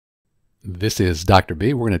This is Dr.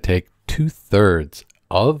 B. We're going to take 2/3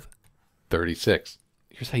 of 36.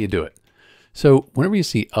 Here's how you do it. So whenever you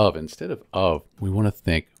see of, instead of, we want to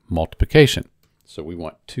think multiplication. So we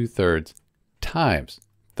want 2/3 times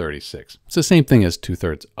 36. It's the same thing as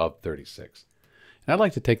 2/3 of 36. And I'd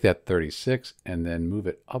like to take that 36 and then move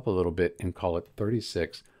it up a little bit and call it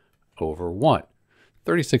 36 over 1.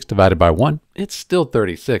 36 divided by 1, it's still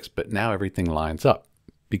 36, but now everything lines up.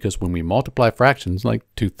 Because when we multiply fractions like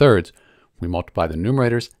 2/3, we multiply the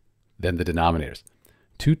numerators, then the denominators.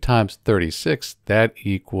 2 times 36, that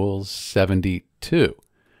equals 72.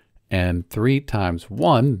 And 3 times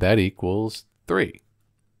 1, that equals 3.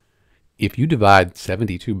 If you divide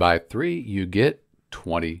 72 by 3, you get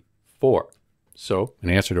 24. So, in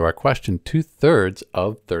answer to our question, 2/3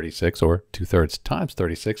 of 36, or 2/3 times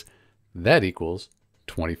 36, that equals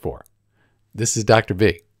 24. This is Dr.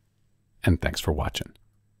 B, and thanks for watching.